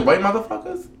 you like white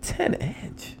motherfuckers?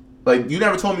 10-inch. Like, you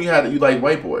never told me you like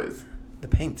white boys. The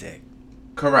pink dick.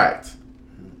 Correct.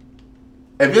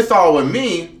 If it's all with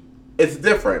me, it's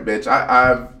different, bitch.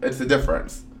 It's a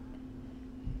difference.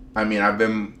 I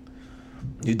mean,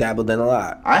 You dabbled in a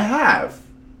lot. I have.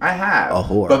 A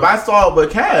whore. But if I saw it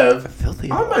with Kev,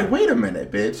 filthy I'm whore. Like, wait a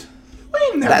minute, bitch.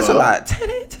 We never. That's a lot. 10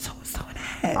 inches. Who's doing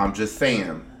that? I'm just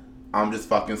saying. I'm just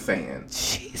fucking saying.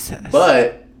 Jesus.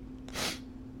 But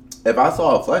if I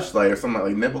saw a fleshlight or something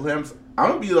like nipple clamps, I'm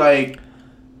gonna be like,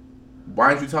 why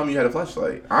didn't you tell me you had a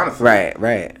fleshlight? Honestly.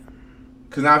 Right.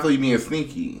 Because now I feel you being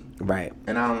sneaky. Right.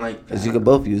 And I don't like that. Because you could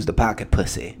both use the pocket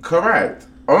pussy. Correct.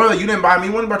 Or like, you didn't buy me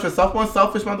one, about yourself one,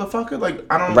 selfish motherfucker? Like,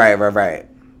 I don't... Right.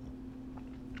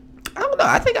 I don't know.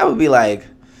 I think I would be like...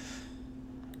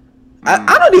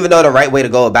 I don't even know the right way to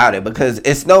go about it, because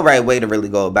it's no right way to really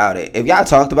go about it. If y'all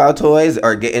talked about toys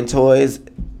or getting toys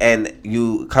and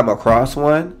you come across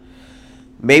one,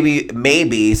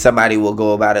 maybe somebody will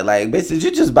go about it like, bitch, did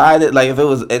you just buy this? Like, if it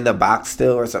was in the box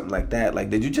still or something like that. Like,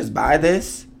 did you just buy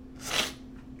this?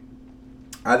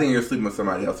 I think you're sleeping with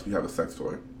somebody else if you have a sex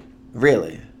toy.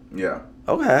 Really? Yeah.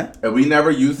 Okay. And we never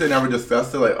used it, never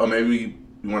discussed it. Like, oh, maybe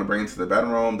you want to bring it to the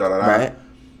bedroom, Right.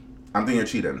 I'm thinking you're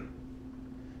cheating.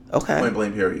 Okay. Point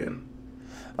blank, period.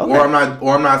 Okay. Or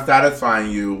I'm not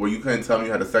satisfying you where you couldn't tell me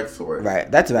you had a sex toy.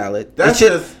 Right. That's valid. That's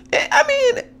I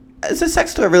mean, is a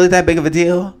sex toy really that big of a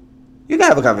deal? You can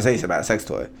have a conversation about a sex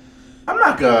toy. I'm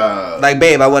not gonna... Like,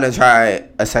 babe, I want to try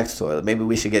a sex toy. Maybe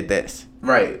we should get this.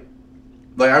 Right.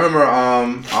 Like, I remember,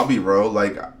 I'll be real,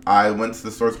 like, I went to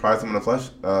the store to buy someone a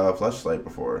fleshlight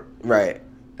before. Right.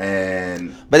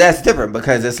 But that's different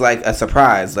because it's like a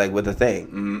surprise, like with a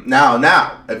thing.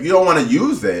 Now, if you don't want to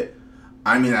use it,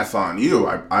 I mean, that's on you.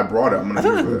 I brought it. I'm gonna I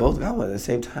feel like use we it. both got one at the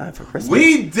same time for Christmas.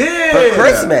 We did for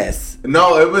Christmas.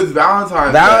 No, it was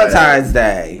Valentine's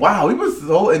Day. Wow, we were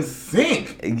so in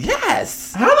sync.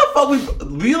 Yes. How the fuck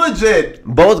we legit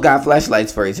both got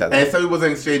flashlights for each other, and so we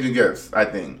wasn't exchanging gifts. I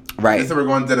think. Right. So we're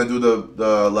going to do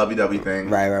the lovey-dovey thing.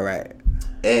 Right.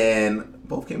 And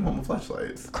both came home with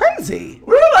flashlights. Crazy.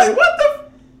 We were like, what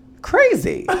the?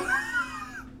 Crazy.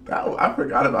 I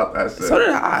forgot about that shit. So did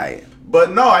I.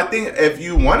 But no, I think if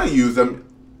you want to use them,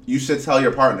 you should tell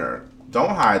your partner. Don't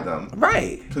hide them.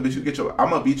 Right. Because I'm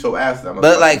gonna beat your ass.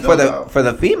 But like for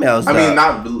the females, I mean,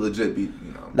 not legit beat.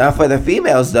 Now for the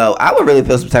females though, I would really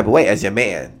feel some type of way as your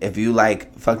man if you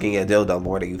like fucking your dildo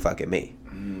more than you fucking me.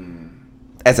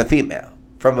 As a female,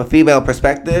 from a female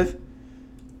perspective.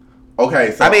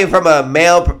 Okay, so I mean, from a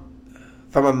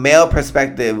male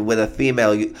perspective with a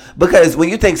female, because when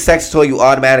you think sex toy, you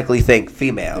automatically think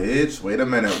female. Bitch, wait a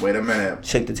minute.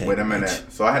 Shake the tape. Wait a minute.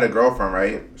 Bitch. So I had a girlfriend,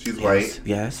 right? She's white.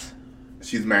 Yes.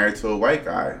 She's married to a white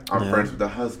guy. I'm friends with the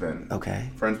husband.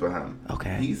 Okay. Friends with him.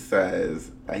 Okay. He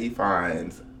says that he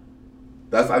finds.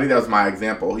 I think that was my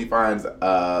example. He finds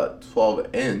a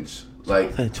 12-inch.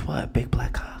 12-inch what? Big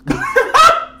black cock.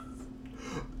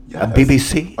 Yes. A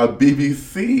BBC? A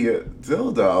BBC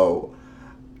dildo.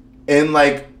 And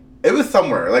it was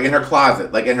somewhere, like in her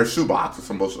closet, like in her shoebox or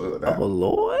some bullshit like that. Oh,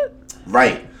 Lord.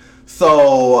 Right.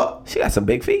 So. She got some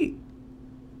big feet.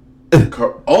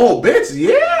 Oh, bitch,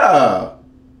 yeah.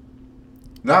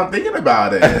 Now I'm thinking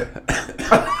about it.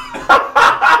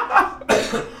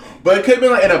 But it could have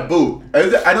been like in a boot.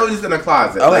 I know he's in a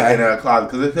closet. Okay. Like in a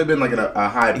closet. Because it could have been like in a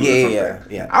high boot or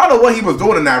something. Yeah. I don't know what he was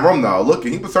doing in that room though.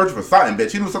 Looking, he was searching for something,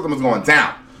 bitch. He knew something was going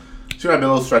down. She might have been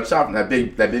a little stretched out from that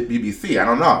big BBC. I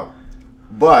don't know.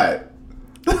 But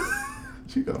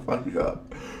she gonna fuck me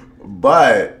up.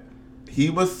 But he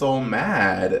was so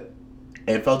mad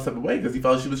and felt some way because he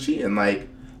felt she was cheating. Like,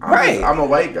 I'm a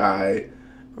white guy.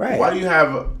 Right. Why do you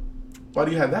have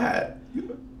that?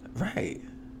 Right.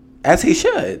 As he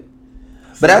should.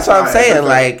 But that's what I'm saying.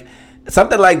 Like,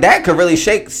 something like that could really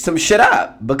shake some shit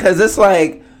up. Because it's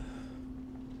like,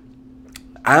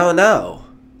 I don't know.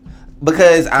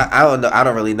 Because I don't know. I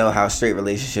don't really know how straight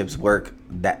relationships work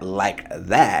like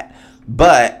that.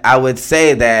 But I would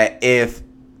say that if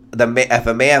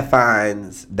a man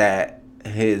finds that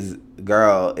his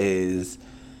girl is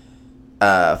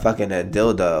fucking a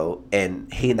dildo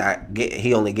and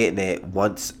he only getting it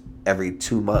once every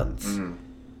 2 months. Mm-hmm.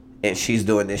 And she's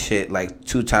doing this shit like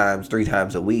 2 times, 3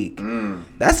 times a week.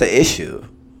 That's an issue.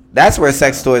 That's where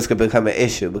sex toys could become an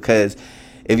issue. Because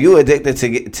if you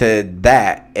addicted to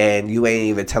that and you ain't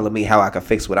even telling me how I can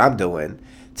fix what I'm doing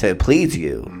to please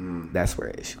you, that's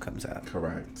where the issue comes out.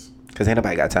 Correct. Because ain't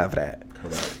nobody got time for that.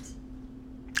 Correct.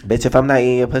 Bitch, if I'm not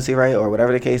eating your pussy right or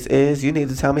whatever the case is, you need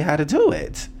to tell me how to do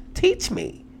it. Teach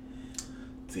me.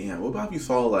 Damn, what about if you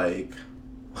saw like...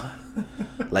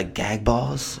 like gag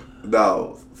balls?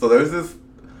 No. So there's this,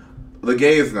 the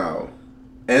gays know,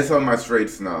 and some of my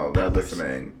straights know that are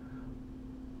listening.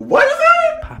 What is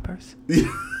it? Poppers?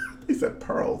 He said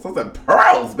pearls. I said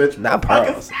pearls, bitch. Not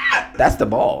pearls. That's the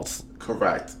balls.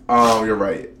 Correct. You're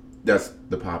right. That's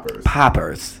the poppers.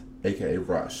 Poppers. AKA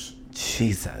Rush.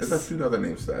 Jesus. There's a few other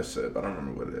names to that shit, but I don't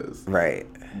remember what it is. Right.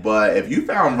 But if you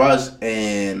found Rush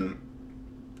in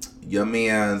your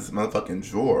man's motherfucking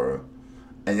drawer,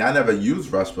 and y'all never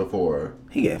used Rush before,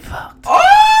 he getting fucked.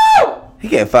 Oh! He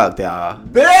getting fucked, y'all.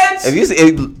 Bitch! If you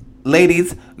see,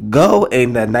 ladies, go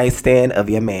in the nightstand of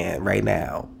your man right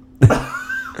now.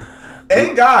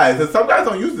 And guys, and some guys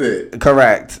don't use it.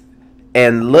 Correct.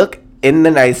 And look in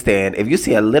the nightstand. If you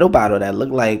see a little bottle that look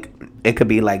like it could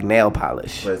be like nail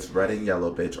polish. But it's red and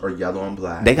yellow, bitch, or yellow and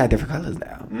black. They got different colors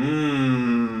now.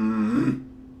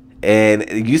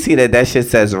 And you see that shit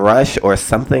says Rush or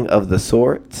something of the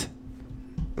sort.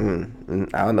 I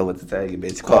don't know what to tell you,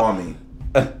 bitch. Call me.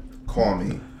 Call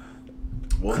me.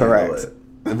 We'll correct.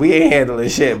 We ain't handling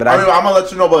shit, but I'm gonna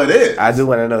let you know what it is. I do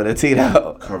want to know the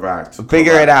Tito. Correct.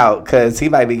 Figure it out, cause he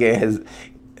might be getting his.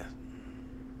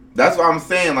 That's what I'm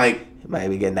saying. Like, he might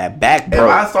be getting that back, bro.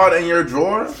 If I saw it in your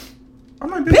drawer, I'm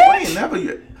like, bitch, never.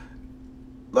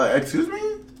 Like, excuse me.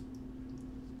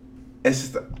 It's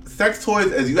just sex toys.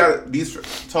 Is you gotta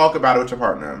talk about it with your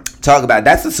partner. Talk about it.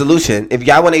 That's the solution. If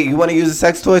y'all want to use a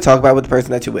sex toy, talk about it with the person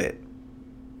that you with.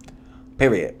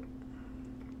 Period.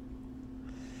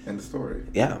 End the story.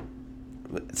 Yeah.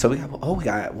 So we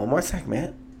got one more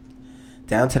segment.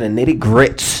 Down to the nitty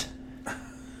grits.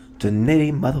 The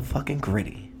nitty motherfucking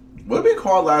gritty. What did we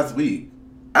call last week?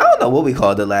 I don't know what we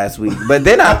called it last week, but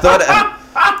then I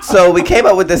thought. So we came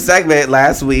up with this segment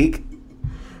last week.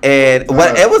 And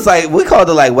what it was like, we called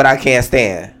it like what I can't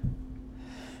stand.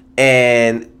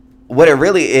 And what it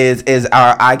really is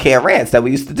our I can't rants that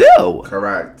we used to do.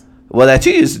 Correct. Well, that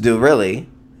you used to do, really.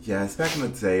 Yeah, it's back in the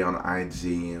day on IG.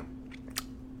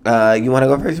 You want to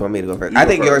go first? You want me to go first? I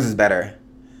think yours is better.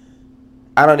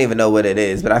 I don't even know what it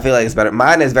is, but I feel like it's better.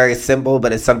 Mine is very simple,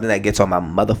 but it's something that gets on my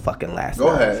motherfucking last nerves. Go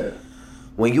ahead.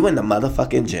 When you in the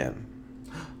motherfucking gym.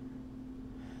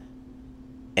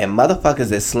 And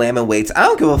motherfuckers is slamming weights. I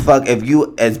don't give a fuck if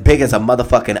you as big as a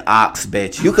motherfucking ox,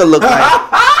 bitch. You could look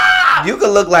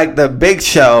like the Big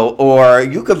Show, or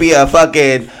you could be a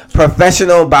fucking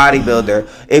professional bodybuilder.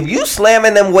 If you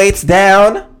slamming them weights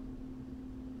down,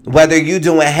 whether you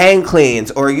doing hang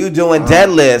cleans or you doing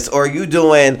deadlifts or you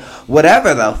doing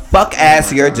whatever the fuck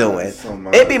ass you're doing,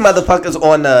 it be motherfuckers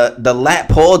on the lat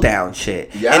pull down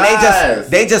shit, and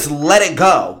they just let it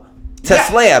go. To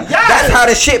slam. Yes. That's how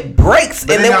the shit breaks.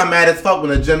 But and then I'm mad as fuck when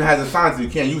the gym has a sign so you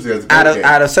can't use it as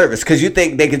out of service. Because you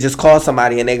think they could just call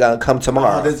somebody and they gonna come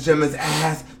tomorrow. Oh, this gym is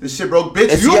ass. This shit broke.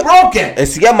 Bitch, you broke it.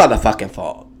 It's your motherfucking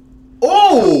fault.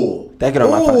 Ooh. That get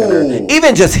on my fucking nerves.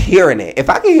 Even just hearing it.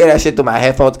 If I can hear that shit through my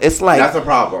headphones, it's like... That's a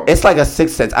problem. It's like a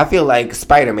sixth sense. I feel like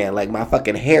Spider-Man. Like my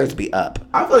fucking hairs be up.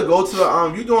 I feel like go to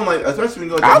the... you doing like... Especially when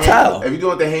you go to the if you're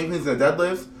doing the hang cleans and the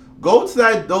deadlifts, go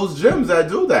to those gyms that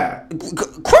do that.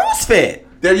 CrossFit.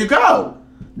 There you go.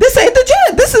 This ain't the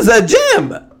gym. This is a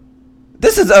gym.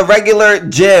 This is a regular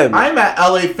gym. I'm at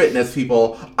LA Fitness,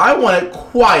 people. I want it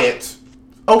quiet.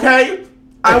 Okay?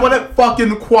 I want it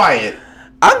fucking quiet.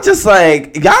 I'm just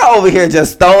like, y'all over here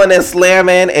just throwing and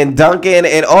slamming and dunking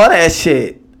and all that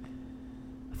shit.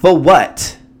 For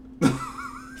what?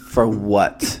 For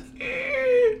what?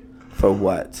 For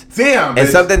what? Damn. And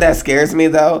something that scares me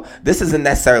though, this isn't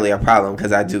necessarily a problem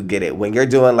because I do get it. When you're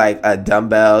doing like a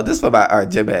dumbbell, this is for our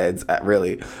gym heads,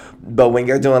 really. But when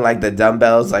you're doing like the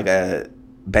dumbbells, like a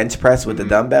bench press with the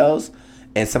dumbbells,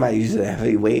 and somebody uses a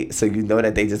heavy weight, so you know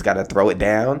that they just gotta throw it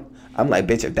down. I'm like,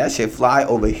 bitch, if that shit fly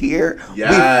over here, we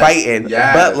fighting.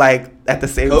 Yes. But like at the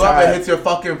same time, go up and hit your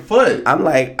fucking foot. I'm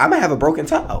like, I'm gonna have a broken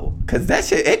toe because that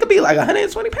shit, it could be like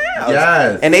 120 pounds.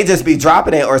 Yes. And they just be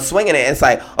dropping it or swinging it. It's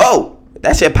like, oh,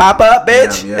 that shit pop up,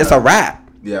 bitch. Yeah. It's a wrap.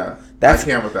 Yeah. I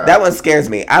can't with that. That one scares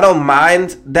me. I don't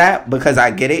mind that because I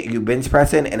get it. You bench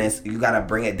pressing and it's you gotta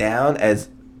bring it down as.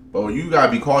 Well, you gotta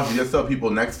be cautious. There's still people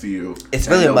next to you. It's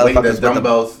really the motherfuckers. The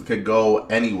dumbbells could go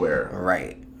anywhere.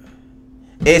 Right.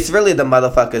 It's really the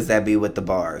motherfuckers that be with the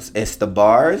bars. It's the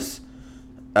bars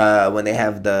when they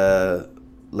have the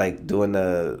like doing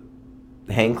the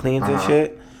hang cleans and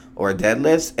shit or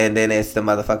deadlifts, and then it's the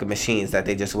motherfucking machines that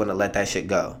they just want to let that shit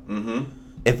go. Mm-hmm.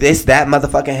 If it's that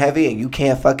motherfucking heavy and you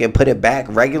can't fucking put it back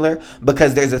regular,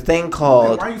 because there's a thing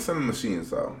called. Why are you selling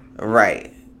machines though?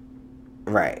 Right.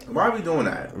 Right. Why are we doing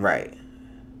that? Right.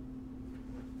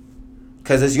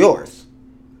 Because it's yours.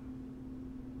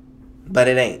 But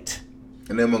it ain't.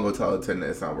 And then we'll go tell the attendant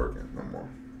it's not working no more.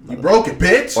 You broke it,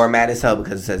 bitch! Or mad as hell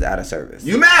because it says out of service.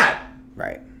 You mad!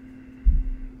 Right.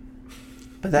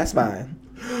 But that's fine.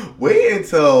 Wait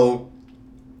until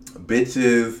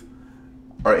bitches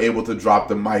are able to drop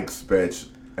the mics, bitch,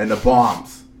 and the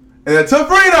bombs. And then to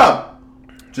freedom!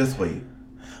 Just wait.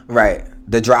 Right.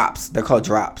 The drops. They're called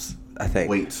drops, I think.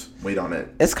 Wait on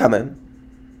it. It's coming.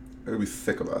 They're gonna be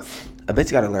sick of us. A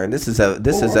bitch gotta learn. This is a. I'm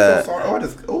so sorry.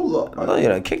 Look. Oh, you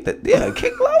know, kick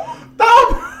low.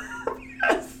 No.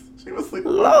 Yes. She was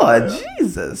sleeping. Lord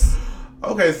Jesus.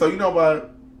 Okay, so you know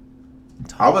what?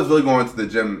 I was really going to the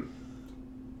gym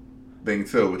thing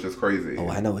too, which is crazy. Oh,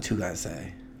 I know what you gotta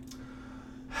say.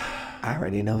 I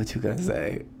already know what you gonna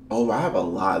say. Oh, I have a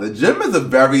lot. The gym is a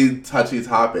very touchy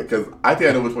topic because I think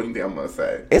I know which one you think I'm gonna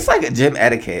say. It's like a gym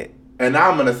etiquette. And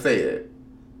now I'm gonna say it.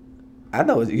 I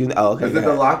know what you know. Oh, okay. Is it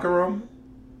the locker room?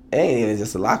 It ain't even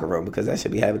just the locker room because that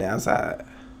should be happening outside.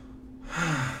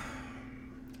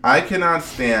 I cannot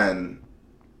stand.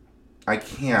 I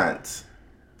can't.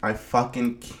 I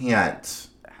fucking can't.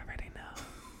 I already know.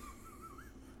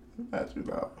 That you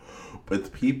know.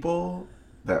 But people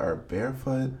that are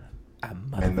barefoot I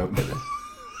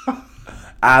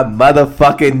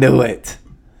motherfucking knew it.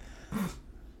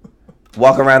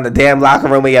 Walk around the damn locker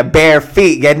room with your bare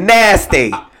feet. You're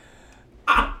nasty.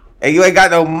 And you ain't got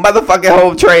no motherfucking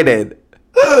home training.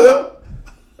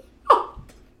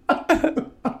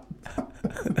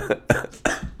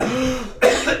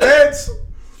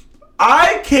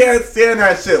 I can't stand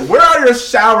that shit. Where are your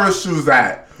shower shoes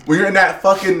at? When you're in that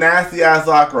fucking nasty ass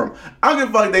locker roome. I don't give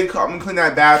a fuck. They come and clean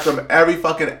that bathroom every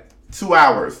fucking 2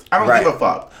 hours. I don't give a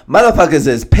fuck. Motherfuckers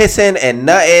is pissing and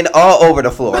nutting all over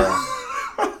the floor.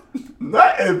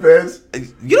 Nutting,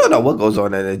 bitch. You don't know what goes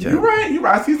on in the gym. You're right.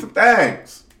 I see some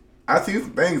things. I see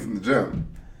some things in the gym.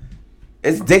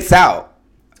 It's dicks out.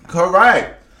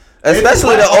 Correct.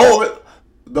 Especially the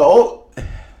old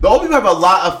people have a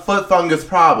lot of foot fungus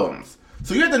problems.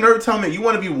 So you have the nerve to tell me you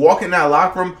want to be walking in that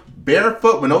locker room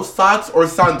barefoot with no socks or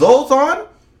sandals on?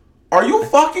 Are you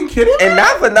fucking kidding me? And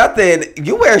not for nothing,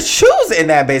 you wear shoes in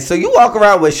that bitch. So you walk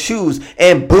around with shoes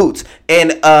and boots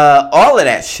and all of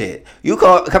that shit. You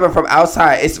coming from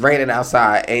outside, it's raining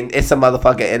outside, and it's a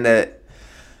motherfucker in the...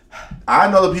 I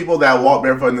know the people that walk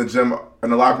barefoot in the gym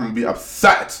in the locker room be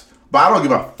upset, but I don't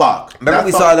give a fuck. Remember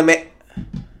we saw the man...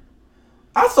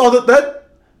 I saw that...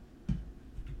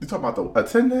 You talking about the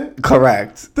attendant?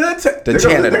 Correct. The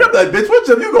janitor. They got that bitch. What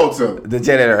gym you go to? The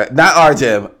janitor. Not our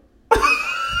gym.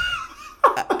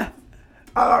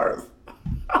 Ours.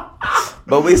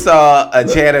 But we saw a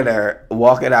janitor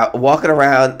walking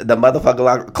around the motherfucking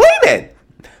locker room.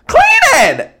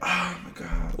 Cleaning! Oh my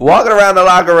god. Walking around the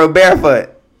locker room barefoot.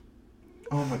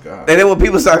 Oh my god. And then when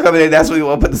people start coming in, that's when you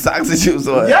want to put the socks and shoes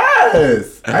on.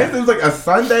 Yes! I think it was like a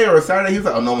Sunday or a Saturday. He was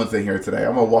like, oh, no one's in here today.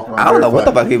 I'm going to walk around. I don't know what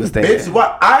the fuck he was thinking. Bitch,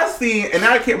 what I see, and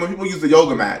I can't, when people use the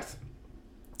yoga mats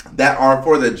that are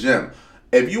for the gym.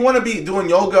 If you want to be doing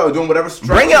yoga or doing whatever stretch,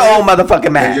 bring your own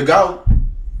motherfucking mat.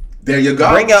 There you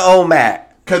go. Bring your own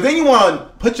mat. Because then you want to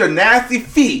put your nasty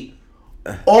feet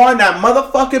on that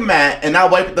motherfucking mat and not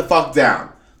wipe it the fuck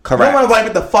down. Correct. You don't want to wipe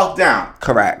it the fuck down.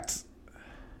 Correct.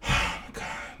 Oh my god.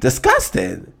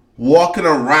 Disgusting. Walking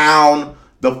around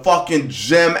the fucking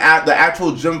gym at the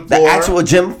actual gym floor. The actual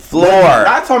gym floor.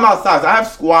 Not talking about socks. I have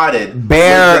squatted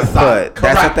barefoot.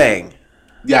 That's the thing.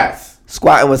 Yes.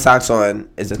 Squatting with socks on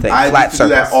is a thing. I Flat used to do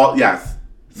surface. that all. Yes.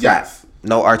 Yes.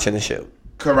 No arch in the shoe.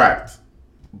 Correct.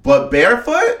 But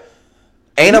barefoot?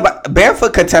 Ain't nobody.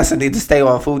 Barefoot Contessa need to stay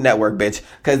on Food Network, bitch.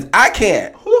 Because I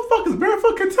can't. Who the fuck is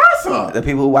Barefoot Contessa? The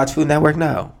people who watch Food Network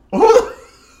know.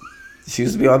 She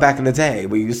used to be on back in the day.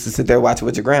 We used to sit there watching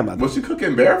with your grandmother. Was she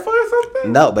cooking barefoot or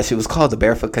something? No, but she was called the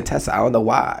Barefoot Contessa. I don't know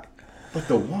why. But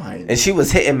the wine. And she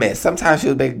was hit and miss. Sometimes she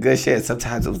was making good shit.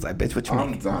 Sometimes it was like, bitch, what you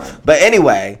mean? I'm done. But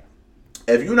anyway.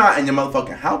 If you're not in your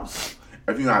motherfucking house,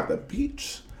 if you're not at the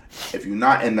beach, if you're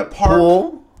not in the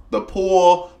park, the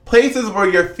pool, places where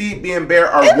your feet being bare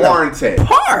are warranted.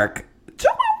 Park?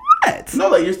 Doing what? No,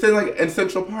 like you're sitting like in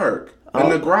Central Park in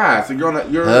the grass. And you're on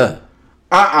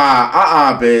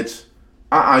bitch.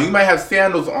 You might have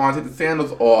sandals on, take the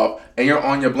sandals off, and you're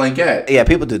on your blanket. Yeah,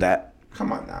 people do that.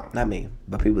 Come on now. Not me,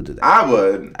 but people do that. I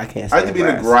would. I can't. I like to be in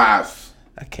the grass.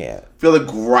 I can't. Feel the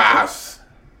grass.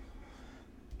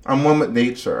 I'm one with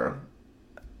nature.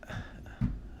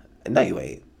 No, you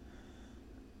ain't.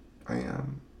 I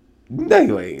am. No,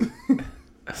 you ain't.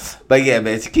 But yeah,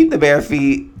 bitch, keep the bare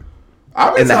feet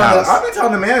I'll be in the house. I'll be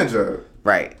telling the manager.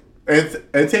 Right.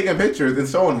 And taking pictures and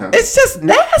showing him. It's just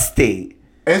nasty.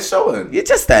 And showing. You're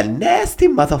just a nasty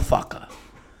motherfucker.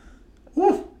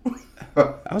 Woo.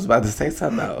 I was about to say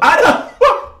something else. I don't.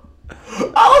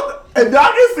 And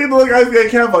I can see the look I see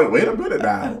at camp like, wait a minute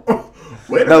now.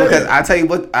 Wait a minute. No, because I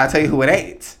tell you who it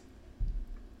ain't.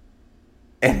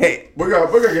 We're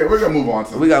gonna move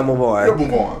on. We gotta move on.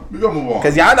 We're gonna move on.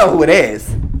 Cause y'all know who it is.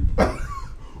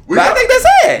 I think that's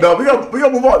it. No, we gonna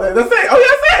move on. That's it. Oh, yeah,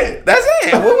 that's it. That's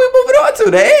it. What we moving on to?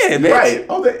 The end, bitch. Right.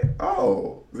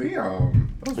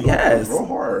 That was yes. real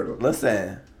hard.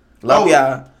 Listen, love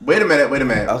y'all. Wait a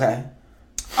minute. Okay.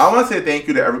 I want to say thank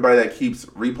you to everybody that keeps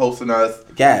reposting us.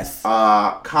 Yes.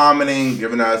 Commenting,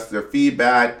 giving us their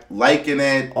feedback, liking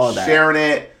it, all that. Sharing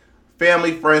it,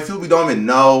 family, friends who we don't even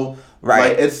know. Right.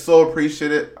 Like, it's so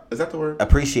appreciated. Is that the word?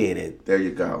 Appreciated. There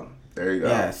you go.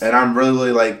 Yes. And I'm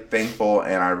really like thankful,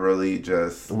 and I really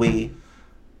just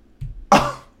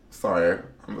sorry,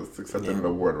 I'm just accepting an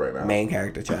award right now. Main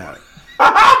character child.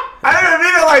 I didn't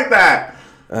mean it like that.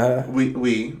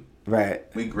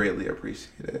 We greatly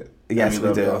appreciate it. Yes,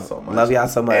 we do. Y'all so much. Love y'all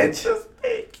so much. And just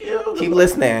thank you. Keep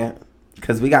listening,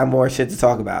 cause we got more shit to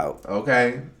talk about.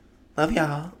 Okay. Love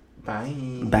y'all. Bye.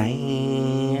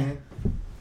 Bye.